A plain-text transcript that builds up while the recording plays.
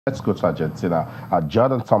Let's go to Argentina.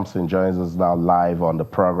 Jordan Thompson joins us now live on the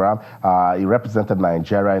program. He represented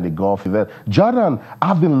Nigeria in the golf event. Jordan,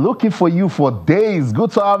 I've been looking for you for days. Good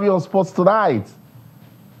to have you on Sports Tonight.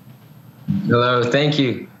 Hello, thank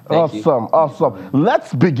you. Awesome.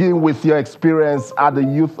 Let's begin with your experience at the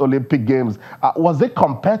Youth Olympic Games. Was it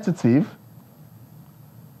competitive?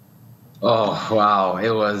 Oh, wow.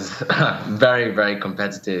 It was very, very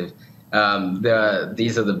competitive.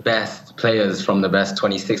 These are the best players from the best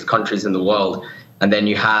 26 countries in the world. And then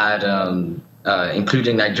you had,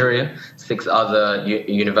 including Nigeria, six other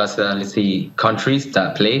universality countries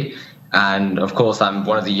that played. And of course, I'm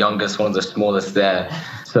one of the youngest, one of the smallest there.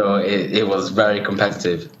 So it was very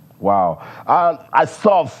competitive. Wow. I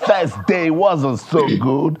saw first day wasn't so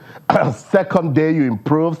good. Second day you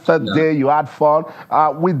improved. Third day you had fun.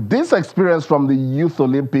 With this experience from the Youth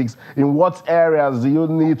Olympics, in what areas do you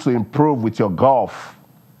need to improve with your golf?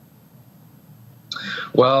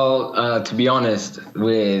 Well, to be honest,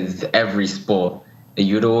 with every sport,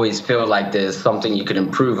 you'd always feel like there's something you could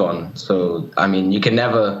improve on. So, I mean, you can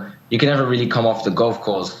never really come off the golf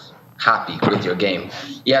course happy with your game.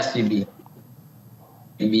 Yes, you'd be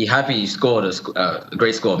happy you scored a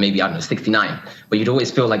great score, maybe, I don't know, 69, but you'd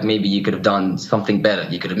always feel like maybe you could have done something better.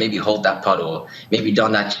 You could have maybe hold that putt, or maybe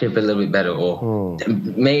done that chip a little bit better, or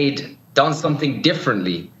done something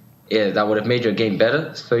differently that would have made your game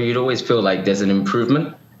better. So you'd always feel like there's an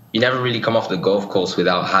improvement. You never really come off the golf course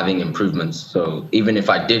without having improvements. So even if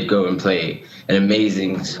I did go and play an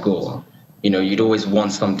amazing score, you'd always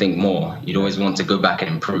want something more. You'd always want to go back and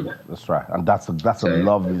improve. That's right, and that's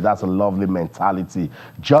a lovely mentality.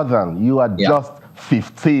 Jordan, you are just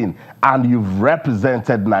 15, and you've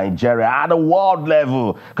represented Nigeria at a world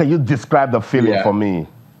level. Can you describe the feeling for me?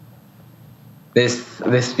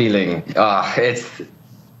 This feeling,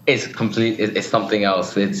 it's complete. It's something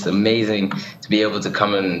else. It's amazing to be able to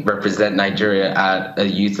come and represent Nigeria at a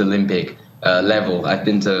Youth Olympic level. I've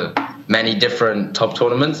been to many different top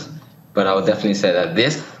tournaments, but I would definitely say that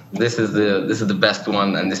this is the best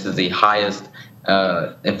one, and this is the highest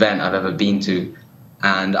event I've ever been to.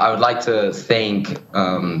 And I would like to thank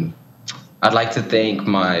the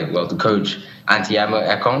coach Antiamo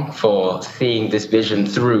Ekong for seeing this vision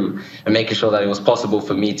through and making sure that it was possible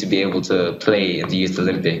for me to be able to play in the Youth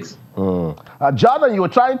Olympics. Jordan, you were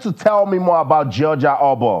trying to tell me more about Georgia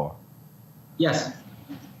Obo. Yes.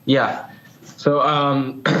 Yeah. So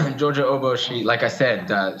Georgia Obo, like I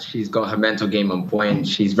said, she's got her mental game on point.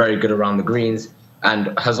 She's very good around the greens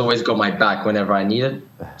and has always got my back whenever I need it.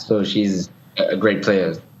 So she's a great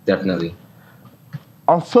player, definitely.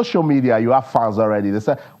 On social media, you have fans already. They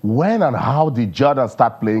say, when and how did Jordan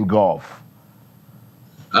start playing golf?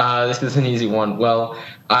 This is an easy one. Well,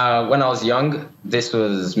 when I was young, this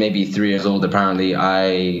was maybe 3 years old, apparently,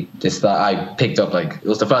 I picked up, it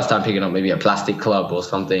was the first time picking up maybe a plastic club or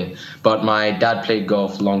something. But my dad played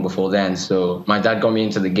golf long before then. So my dad got me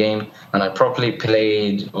into the game, and I probably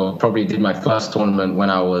did my first tournament when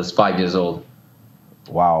I was 5 years old.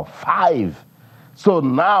 Wow, 5. So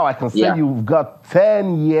now I can say you've got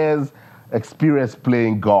 10 years experience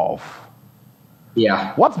playing golf.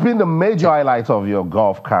 Yeah. What's been the major highlight of your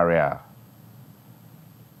golf career?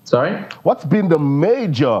 Sorry? What's been the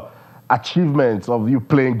major achievement of you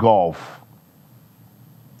playing golf?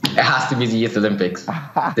 It has to be the Youth Olympics.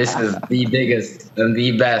 This is the biggest and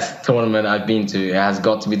the best tournament I've been to. It has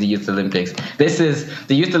got to be the Youth Olympics. The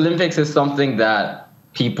Youth Olympics is something that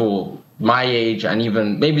people my age and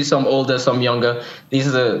even maybe some older, some younger, this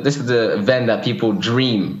is the event that people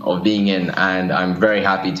dream of being in, and I'm very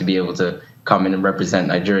happy to be able to come in and represent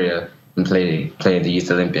Nigeria and play in the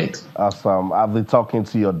Youth Olympics. Awesome. I've been talking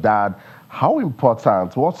to your dad. How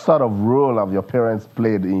important, what sort of role have your parents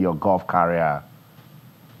played in your golf career?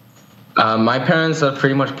 My parents have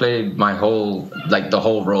pretty much played the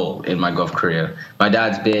whole role in my golf career. My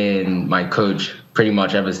dad's been my coach pretty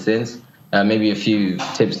much ever since. Maybe a few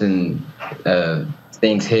tips and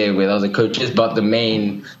things here with other coaches, but the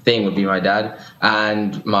main thing would be my dad.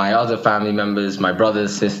 And my other family members, my brother,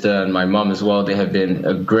 sister, and my mom as well, they have been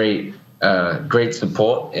a great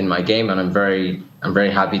support in my game, and I'm very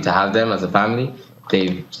happy to have them as a family.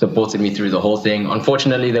 They've supported me through the whole thing.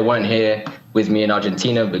 Unfortunately, they weren't here with me in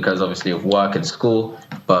Argentina because obviously of work and school,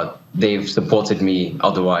 but they've supported me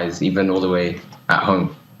otherwise, even all the way at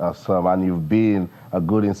home. Awesome. And you've been a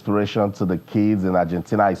good inspiration to the kids in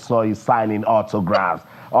Argentina. I saw you signing autographs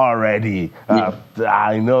already.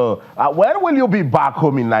 I know. When will you be back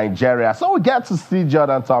home in Nigeria so we get to see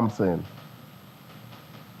Jordan Thompson?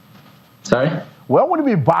 Sorry? When will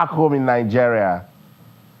you be back home in Nigeria?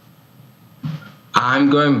 I'm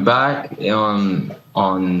going back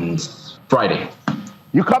on Friday.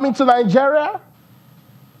 You coming to Nigeria?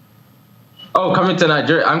 Oh, coming to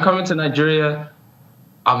Nigeria. I'm coming to Nigeria.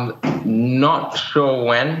 I'm not sure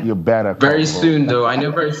when. You better. Very soon, though. I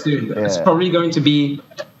know very soon. Yeah. It's probably going to be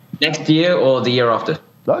next year or the year after.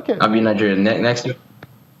 Okay. I'll be in Nigeria next year.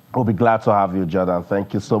 We'll be glad to have you, Jordan.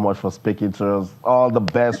 Thank you so much for speaking to us. All the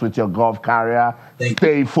best with your golf career.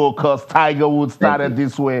 Stay focused. Tiger Woods started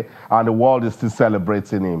this way, and the world is still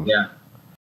celebrating him. Yeah.